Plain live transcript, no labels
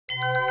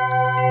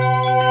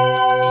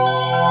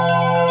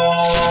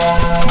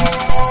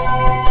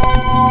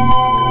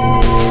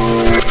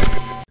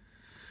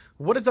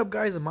What is up,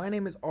 guys? My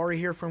name is Ari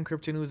here from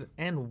Crypto News,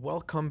 and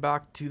welcome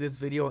back to this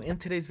video. In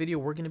today's video,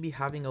 we're going to be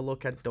having a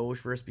look at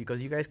Dogeverse,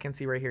 because you guys can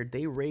see right here,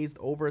 they raised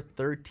over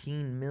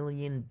 $13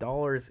 million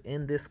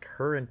in this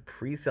current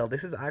pre-sale.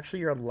 This is actually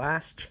your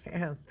last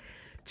chance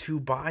to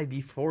buy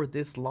before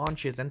this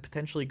launches and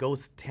potentially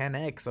goes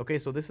 10x. Okay,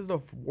 so this is the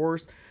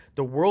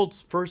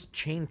world's first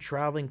chain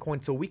traveling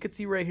coin. So we could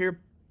see right here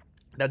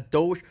that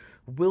Doge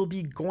will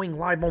be going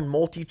live on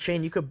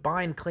multi-chain. You could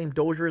buy and claim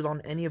Dogeverse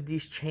on any of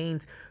these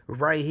chains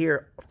right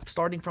here,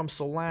 starting from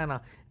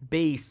Solana,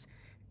 Base,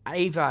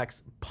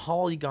 AVAX,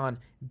 Polygon,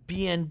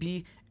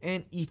 BNB,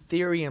 and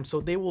Ethereum. So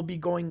they will be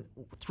going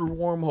through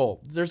Wormhole.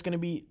 There's going to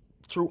be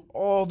through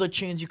all the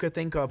chains you could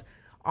think of.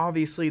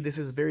 Obviously, this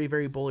is very,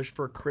 very bullish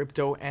for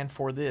crypto and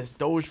for this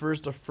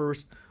Dogeverse, the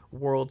first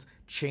world's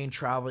chain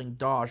traveling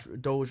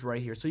Doge right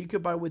here. So you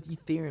could buy with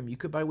Ethereum, you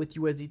could buy with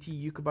USDT,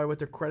 you could buy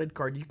with a credit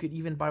card, you could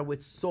even buy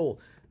with Sol,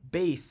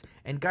 Base.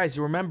 And guys,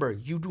 remember,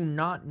 you do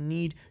not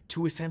need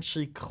to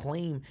essentially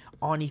claim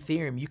on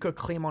Ethereum. You could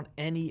claim on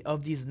any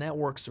of these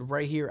networks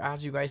right here,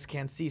 as you guys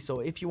can see. So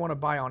if you want to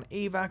buy on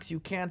AVAX,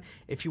 you can.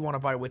 If you want to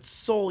buy with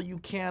Sol, you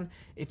can.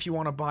 If you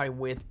want to buy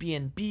with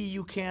BNB,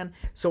 you can.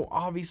 So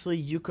obviously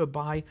you could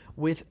buy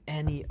with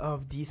any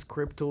of these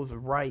cryptos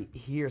right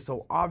here.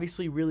 So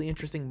obviously really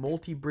interesting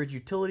multi-bridge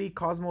utility.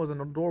 Cosmo is an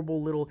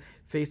adorable little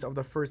face of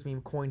the first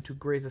meme coin to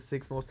grace the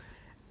sixth most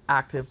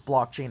active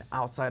blockchain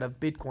outside of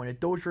Bitcoin. A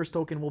Dogeverse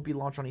token will be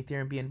launched on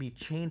Ethereum, BNB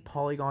chain,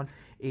 Polygon,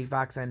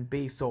 AVAX, and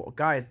Base. So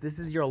guys, this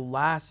is your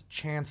last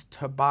chance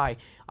to buy.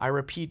 I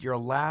repeat, your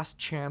last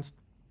chance,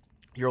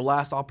 your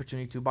last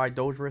opportunity to buy.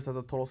 Dogeverse has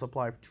a total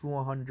supply of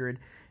 200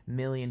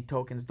 million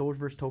tokens.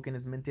 Dogeverse token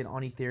is minted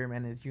on Ethereum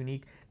and is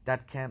unique.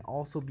 That can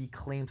also be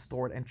claimed,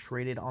 stored, and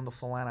traded on the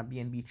Solana,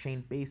 BNB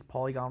chain, Base,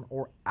 Polygon,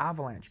 or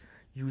Avalanche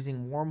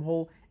using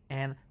Wormhole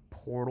and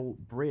Portal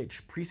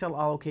Bridge. Presale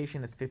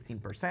allocation is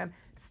 15%,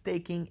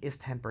 staking is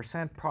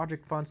 10%,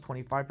 project funds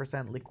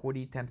 25%,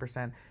 liquidity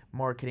 10%,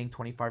 marketing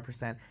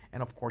 25%,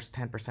 and of course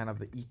 10% of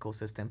the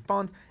ecosystem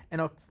funds,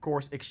 and of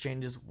course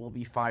exchanges will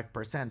be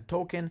 5%.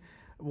 Token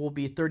will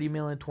be 30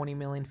 million, 20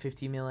 million,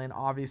 50 million.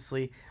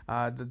 Obviously,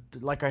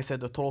 like I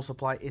said, the total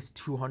supply is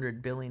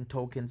 200 billion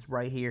tokens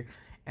right here,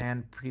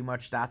 and pretty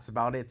much that's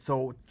about it.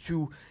 So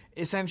to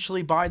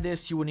essentially buy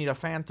this, you would need a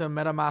Phantom,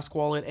 MetaMask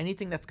wallet,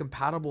 anything that's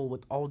compatible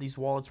with all these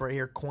wallets right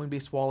here,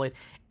 Coinbase wallet,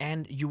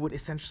 and you would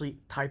essentially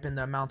type in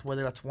the amount,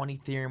 whether that's 1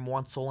 Ethereum,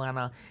 1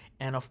 Solana,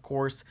 and of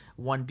course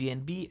 1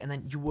 BNB, and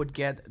then you would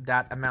get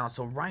that amount.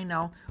 So right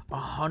now,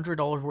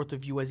 $100 worth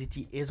of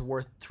USDT is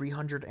worth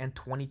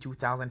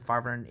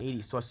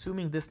 322,580. So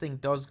assuming this thing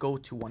does go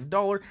to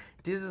 $1,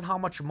 this is how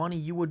much money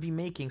you would be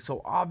making.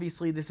 So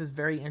obviously this is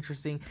very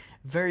interesting,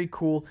 very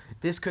cool.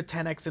 This could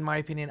 10x in my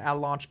opinion at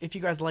launch. If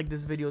you guys like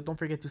this video, don't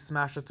forget to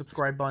smash the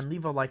subscribe button,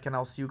 leave a like, and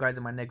I'll see you guys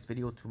in my next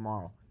video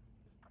tomorrow.